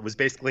roll. It was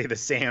basically the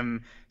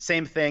same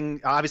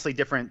thing, obviously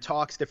different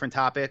talks, different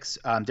topics,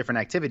 different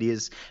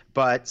activities,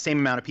 but same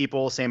amount of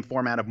people, same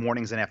format of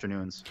mornings and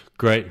afternoons.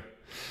 Great.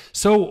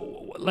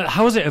 So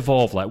how has it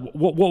evolved? Like,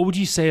 what would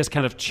you say has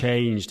kind of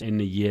changed in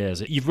the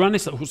years? You've run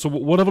this, so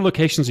what other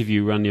locations have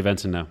you run the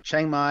events in now?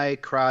 Chiang Mai,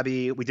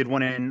 Krabi. We did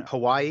one in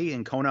Hawaii,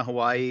 in Kona,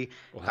 Hawaii.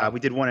 Wow.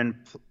 We did one in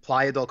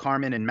Playa del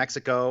Carmen in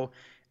Mexico.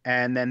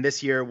 And then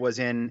this year was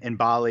in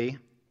Bali.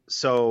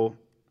 So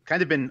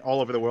kind of been all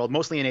over the world,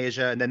 mostly in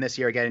Asia. And then this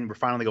year, again, we're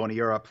finally going to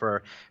Europe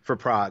for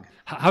Prague.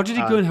 How did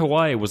it go in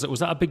Hawaii? Was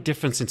that a big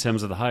difference in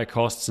terms of the higher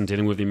costs and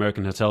dealing with the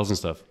American hotels and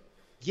stuff?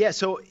 Yeah,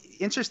 so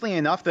interestingly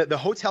enough, the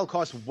hotel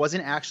cost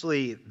wasn't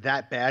actually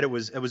that bad. It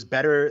was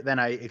better than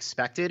I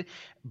expected,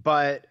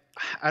 but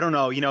I don't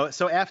know,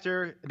 so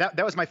after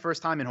that was my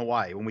first time in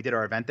Hawaii when we did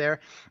our event there.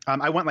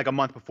 I went like a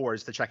month before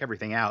just to check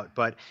everything out,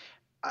 but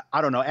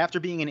I don't know. After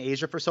being in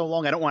Asia for so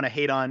long, I don't want to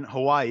hate on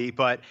Hawaii,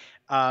 but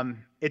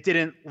it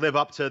didn't live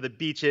up to the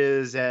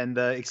beaches and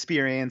the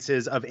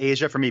experiences of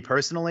Asia for me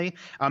personally.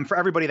 For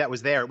everybody that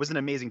was there, it was an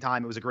amazing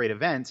time. It was a great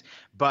event.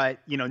 But,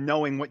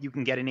 knowing what you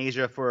can get in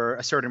Asia for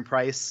a certain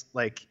price,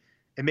 like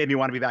it made me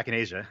want to be back in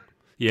Asia.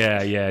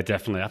 Yeah,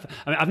 definitely.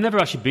 I've never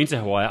actually been to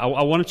Hawaii.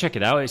 I want to check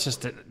it out. It's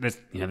just there's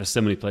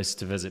so many places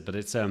to visit, but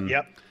it's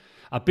Yep.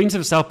 I've been to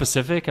the South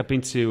Pacific. I've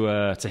been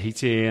to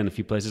Tahiti and a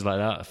few places like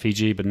that,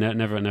 Fiji, but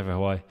never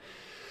Hawaii.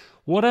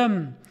 What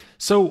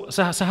so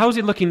how's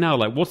it looking now?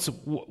 Like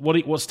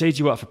what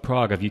stage are you at for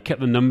Prague? Have you kept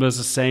the numbers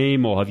the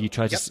same, or have you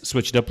tried to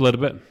switch it up a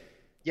little bit?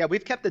 Yeah,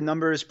 we've kept the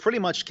numbers pretty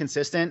much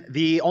consistent.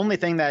 The only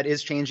thing that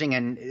is changing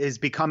and is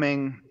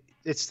becoming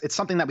it's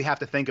something that we have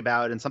to think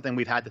about and something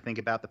we've had to think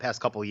about the past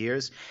couple of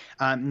years.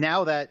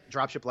 Now that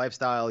Dropship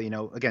Lifestyle,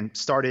 again,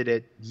 started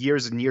it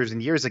years and years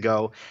and years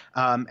ago,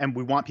 and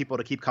we want people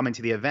to keep coming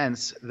to the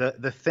events,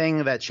 the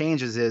thing that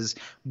changes is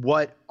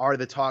what are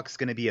the talks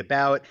going to be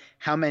about?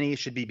 How many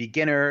should be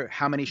beginner?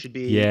 How many should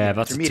be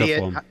that's intermediate?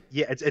 a tough one.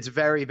 Yeah, it's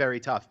very, very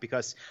tough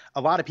because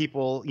a lot of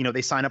people,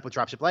 they sign up with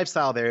Dropship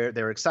Lifestyle.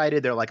 They're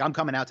excited. They're like, I'm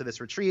coming out to this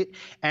retreat,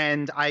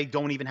 and I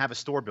don't even have a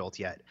store built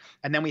yet.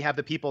 And then we have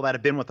the people that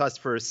have been with us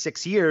for 6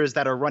 6 years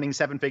that are running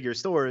 7-figure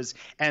stores,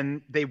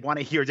 and they want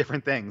to hear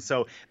different things.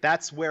 So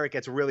that's where it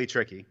gets really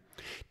tricky.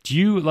 Do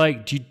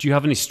you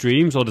have any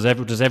streams, or does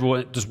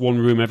everyone just one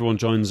room, everyone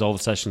joins all the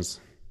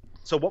sessions?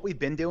 So what we've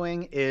been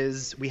doing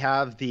is we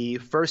have the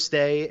first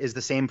day is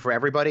the same for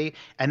everybody.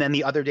 And then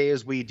the other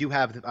days we do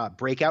have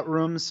breakout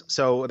rooms.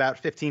 So about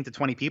 15 to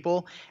 20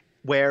 people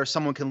where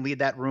someone can lead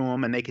that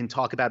room and they can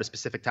talk about a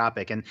specific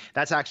topic. And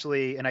that's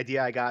actually an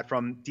idea I got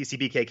from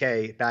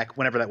DCBKK back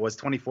whenever that was,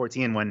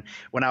 2014, when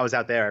I was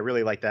out there. I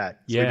really like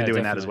that. So we've been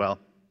doing that as well.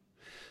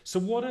 So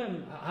what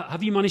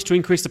have you managed to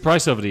increase the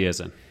price over the years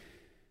then?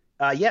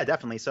 Yeah,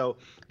 definitely. So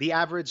the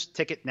average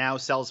ticket now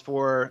sells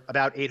for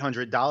about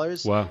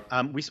 $800. Wow.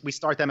 We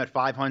start them at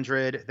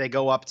 $500. They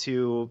go up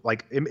to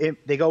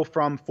they go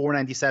from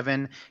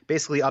 $497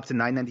 basically up to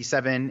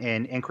 $997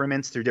 in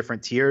increments through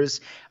different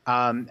tiers.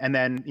 And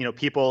then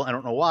people, I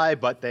don't know why,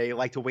 but they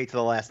like to wait to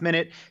the last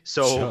minute.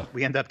 So sure,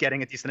 we end up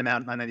getting a decent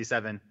amount at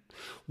 $997.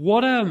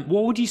 What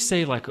would you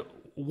say,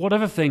 what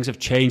other things have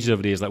changed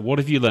over the years? What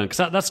have you learned?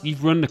 Because that's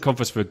you've run the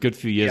conference for a good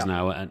few years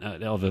now, and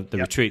the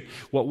retreat.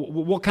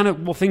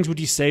 What things would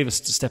you say to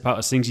step out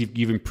as things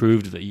you've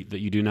improved that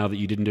you do now that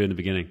you didn't do in the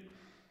beginning?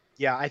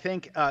 Yeah, I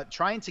think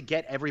trying to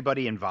get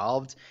everybody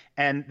involved,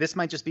 and this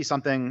might just be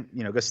something,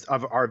 just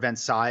of our event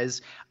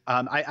size.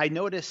 I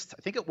noticed,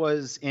 I think it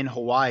was in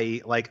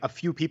Hawaii, a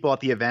few people at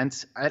the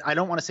event. I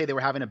don't want to say they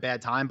were having a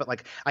bad time,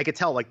 but I could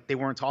tell they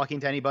weren't talking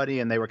to anybody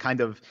and they were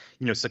kind of,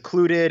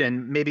 secluded,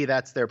 and maybe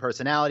that's their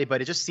personality,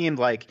 but it just seemed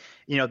like,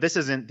 this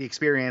isn't the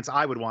experience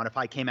I would want if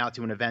I came out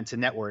to an event to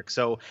network.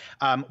 So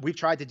we've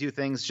tried to do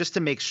things just to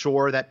make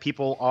sure that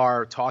people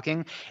are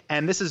talking.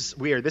 And this is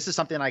weird. This is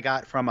something I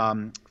got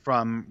from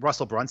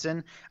Russell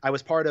Brunson. I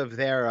was part of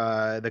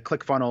their the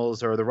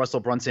ClickFunnels or the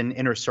Russell Brunson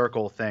Inner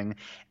Circle thing.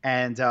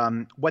 And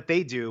what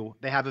they do,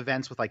 they have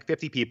events with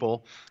 50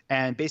 people,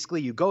 and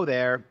basically you go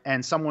there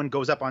and someone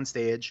goes up on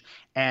stage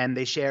and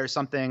they share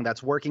something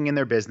that's working in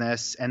their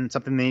business and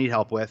something they need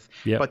help with.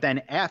 Yep. But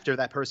then after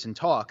that person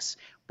talks,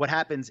 what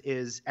happens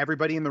is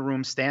everybody in the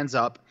room stands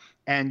up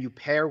and you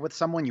pair with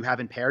someone you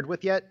haven't paired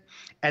with yet.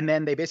 And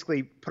then they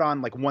basically put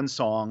on one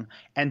song.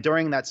 And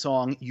during that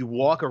song, you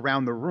walk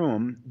around the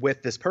room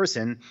with this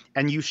person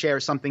and you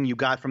share something you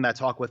got from that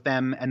talk with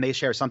them. And they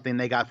share something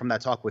they got from that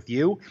talk with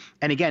you.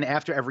 And again,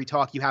 after every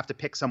talk, you have to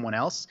pick someone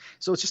else.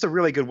 So it's just a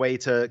really good way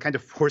to kind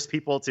of force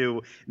people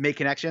to make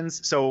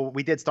connections. So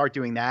we did start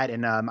doing that.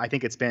 And I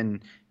think it's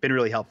been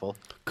really helpful.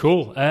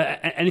 Cool.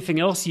 Anything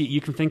else you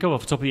can think of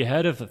off the top of your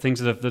head of the things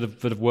that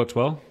have worked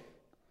well?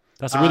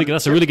 That's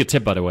a really good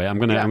tip, by the way. I'm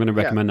gonna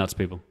recommend that to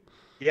people.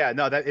 Yeah,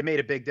 no, it made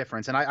a big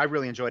difference, and I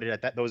really enjoyed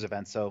it at those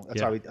events. So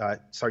that's why we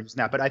started using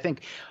that. But I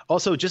think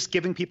also just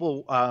giving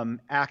people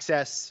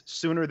access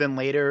sooner than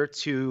later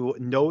to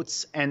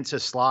notes and to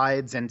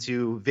slides and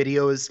to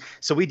videos.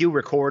 So we do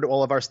record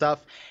all of our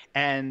stuff,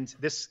 and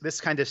this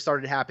kind of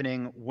started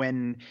happening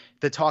when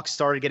the talks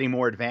started getting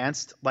more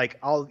advanced.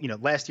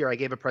 Last year I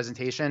gave a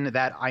presentation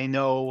that I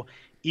know,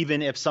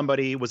 even if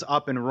somebody was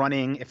up and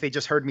running, if they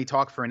just heard me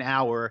talk for an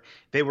hour,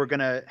 they were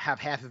going to have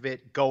half of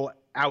it go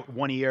out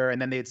one ear,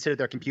 and then they'd sit at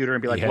their computer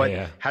and be like,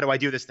 how do I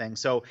do this thing?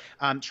 So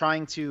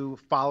trying to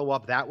follow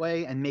up that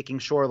way and making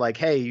sure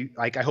hey,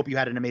 I hope you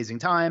had an amazing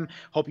time.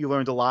 Hope you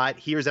learned a lot.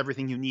 Here's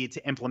everything you need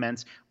to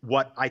implement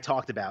what I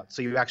talked about.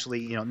 So you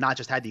actually, not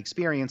just had the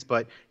experience,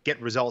 but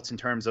get results in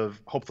terms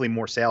of hopefully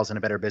more sales and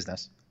a better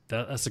business.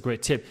 That's a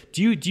great tip.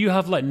 Do you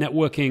have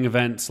networking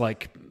events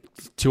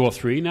 2 or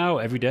 3 now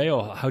every day,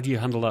 or how do you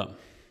handle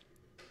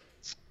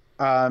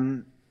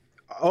that?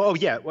 Oh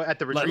yeah, at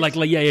the retreat.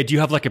 Do you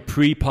have a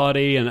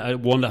pre-party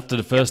and one after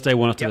the first day,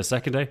 one after the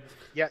second day?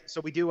 Yeah,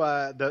 so we do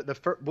what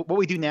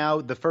we do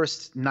now. The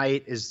first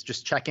night is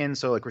just check-in,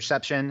 so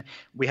reception.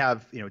 We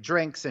have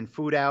drinks and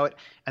food out,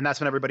 and that's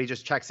when everybody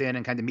just checks in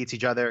and kind of meets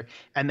each other.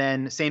 And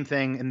then same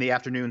thing in the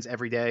afternoons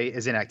every day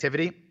is in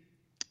activity.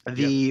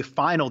 The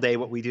final day,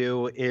 what we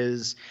do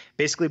is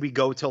basically we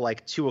go till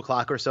 2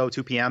 o'clock or so,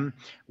 2 p.m.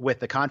 with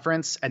the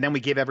conference, and then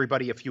we give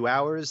everybody a few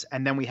hours,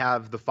 and then we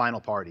have the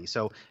final party.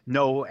 So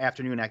no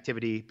afternoon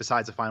activity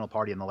besides the final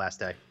party on the last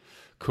day.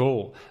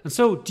 Cool. And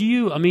so are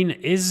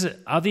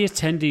the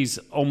attendees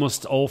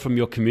almost all from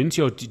your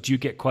community, or do you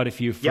get quite a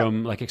few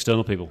from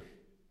external people?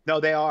 No,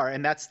 they are,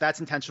 and that's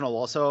intentional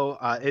also.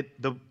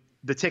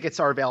 The tickets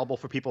are available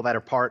for people that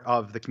are part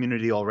of the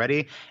community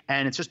already,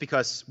 and it's just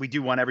because we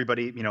do want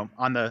everybody,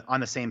 on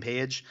the same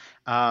page,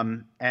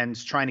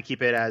 and trying to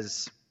keep it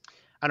as,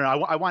 I don't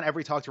know. I want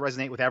every talk to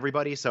resonate with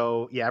everybody.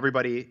 So yeah,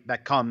 everybody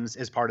that comes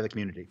is part of the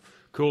community.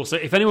 Cool. So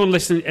if anyone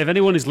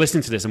is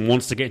listening to this and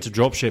wants to get into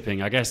drop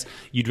shipping, I guess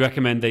you'd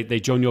recommend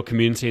they join your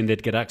community and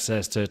they'd get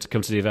access to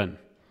come to the event.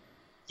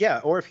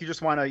 Yeah, or if you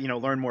just want to,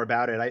 learn more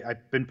about it,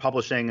 I've been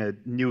publishing a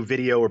new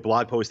video or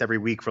blog post every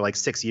week for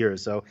 6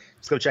 years. So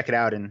just go check it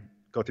out and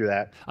go through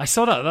that. I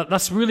saw that.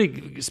 That's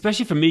really,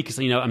 especially for me, because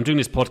I'm doing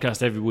this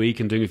podcast every week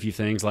and doing a few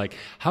things.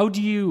 How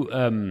do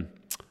you?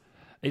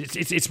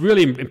 It's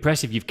really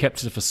impressive you've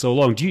kept it for so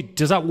long.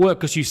 Does that work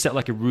because you set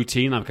a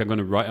routine? I'm going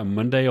to write on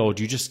Monday, or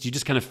do you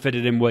just kind of fit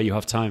it in where you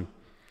have time?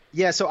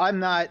 Yeah, so I'm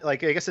not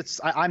like I guess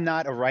I'm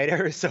not a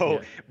writer.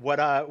 So Yeah.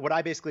 what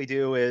I basically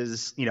do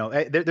is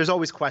there's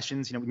always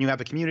questions. When you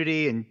have a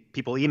community and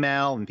people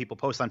email and people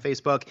post on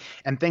Facebook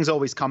and things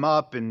always come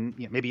up and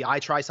maybe I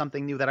try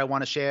something new that I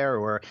want to share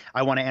or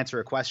I want to answer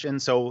a question.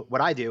 So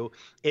what I do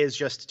is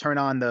just turn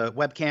on the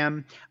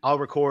webcam. I'll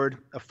record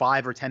a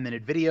 5 or 10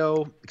 minute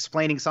video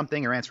explaining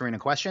something or answering a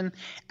question,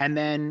 and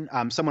then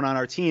someone on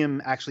our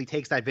team actually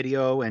takes that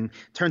video and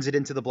turns it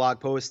into the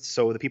blog post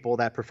so the people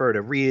that prefer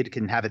to read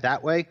can have it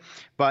that way.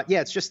 But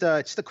yeah, it's just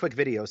a quick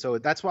video. So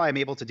that's why I'm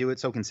able to do it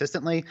so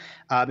consistently.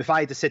 If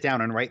I had to sit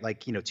down and write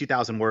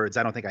 2,000 words,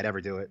 I don't think I'd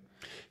ever do it.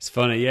 It's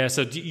funny. Yeah.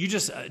 So do you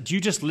just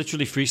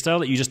literally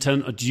freestyle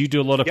it? Do you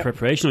do a lot of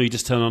preparation, or you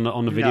just turn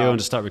on the video and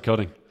just start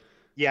recording?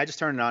 Yeah, I just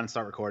turn it on and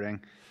start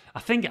recording. I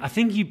think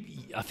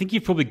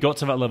you've probably got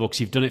to that level because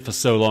you've done it for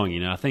so long.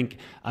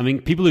 I mean,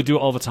 people who do it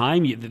all the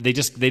time,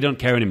 they don't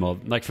care anymore.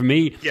 Like for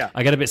me,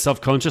 I get a bit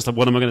self-conscious of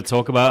what am I going to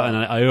talk about, and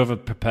I over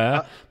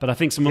prepare. But I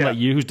think someone like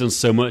you who's done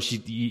so much,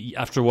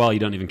 after a while, you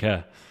don't even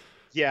care.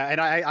 Yeah,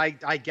 and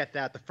I get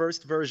that. The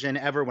first version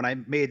ever when I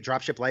made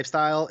Dropship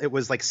Lifestyle, it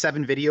was like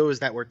 7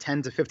 videos that were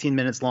 10 to 15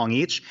 minutes long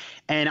each.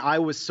 And I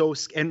was so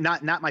 – and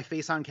not my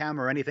face on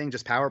camera or anything,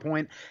 just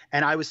PowerPoint.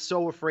 And I was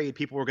so afraid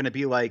people were going to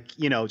be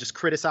just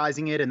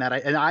criticizing it and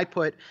I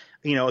put –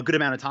 a good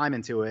amount of time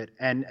into it.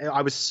 And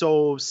I was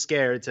so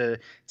scared to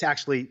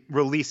actually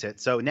release it.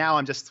 So now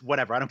I'm just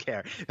whatever. I don't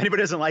care. If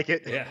anybody doesn't like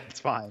it, it's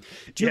fine.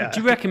 Do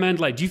you recommend,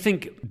 do you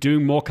think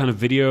doing more kind of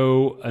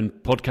video and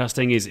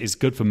podcasting is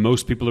good for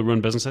most people who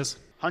run businesses?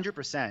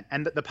 100%.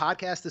 And the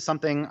podcast is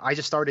something I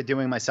just started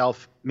doing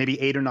myself maybe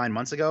 8 or 9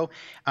 months ago.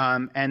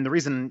 And the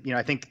reason,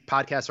 I think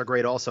podcasts are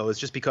great also is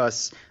just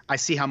because I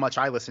see how much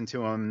I listen to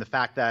them. The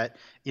fact that,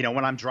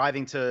 when I'm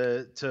driving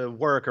to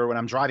work or when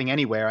I'm driving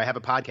anywhere, I have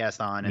a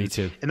podcast on. And Me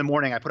too. In the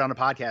morning, I put on a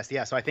podcast.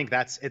 Yeah. So I think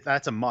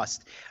that's a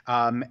must.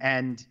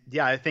 And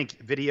yeah, I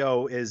think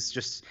video is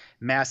just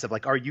massive.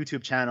 Like our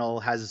YouTube channel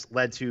has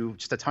led to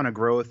just a ton of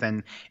growth.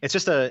 And it's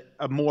just a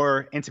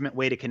more intimate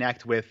way to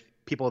connect with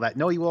people that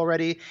know you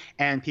already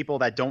and people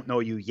that don't know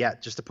you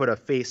yet, just to put a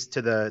face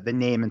to the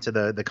name and to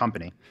the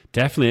company.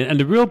 Definitely. And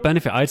the real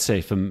benefit, I'd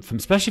say, from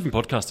especially from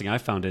podcasting, I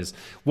found is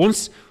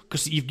once,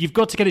 because you've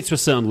got to get it to a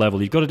certain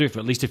level. You've got to do it for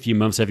at least a few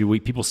months every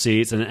week. People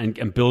see it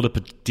and build up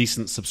a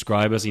decent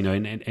subscribers,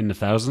 in the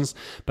thousands.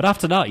 But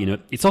after that,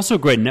 it's also a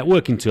great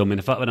networking tool. I mean,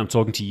 the fact that I'm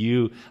talking to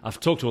you,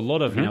 I've talked to a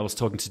lot of, I was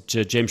talking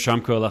to James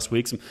Schramko last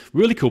week, some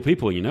really cool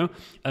people, and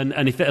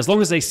as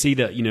long as they see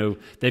that,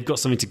 they've got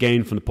something to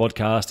gain from the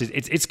podcast,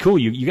 it's cool.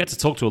 You get to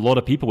talk to a lot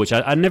of people, which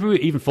I never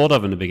even thought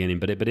of in the beginning,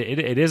 but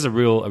it is a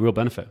real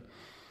benefit.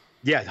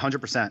 Yeah,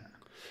 100%.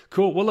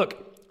 Cool. Well,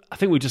 look, I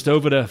think we're just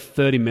over the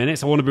 30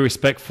 minutes. I want to be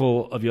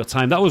respectful of your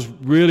time. That was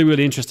really,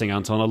 really interesting,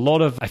 Anton. A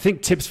lot of, I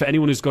think, tips for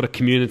anyone who's got a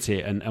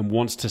community and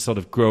wants to sort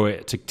of grow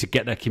it, to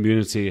get their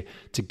community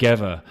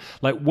together.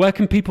 Like, where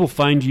can people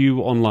find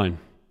you online?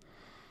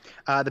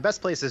 The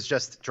best place is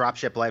just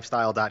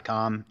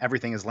dropshiplifestyle.com.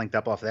 Everything is linked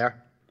up off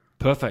there.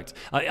 Perfect.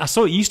 I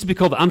saw it used to be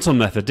called the Anton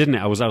method, didn't it?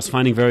 I was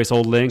finding various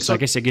old links. So I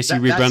guess you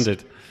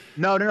rebranded.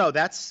 No.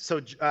 That's so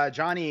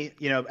Johnny,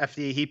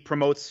 FD, he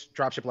promotes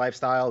Dropship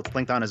Lifestyle. It's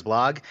linked on his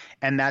blog,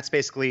 and that's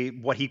basically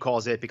what he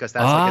calls it because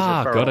that's like his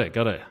referral.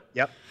 Got it.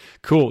 Yep.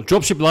 Cool.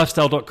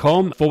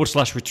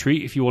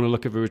 Dropshiplifestyle.com/retreat if you want to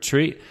look at the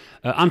retreat.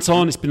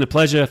 Anton, it's been a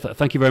pleasure.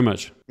 Thank you very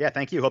much. Yeah,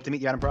 thank you. Hope to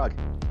meet you out in Prague.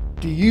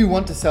 Do you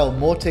want to sell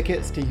more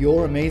tickets to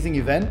your amazing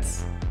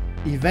events?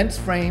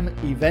 EventsFrame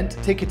event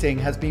ticketing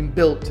has been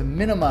built to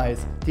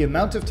minimize the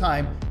amount of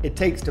time it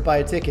takes to buy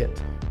a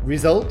ticket.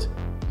 Result?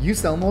 You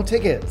sell more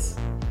tickets.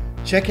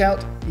 Check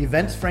out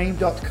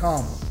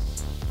eventsframe.com.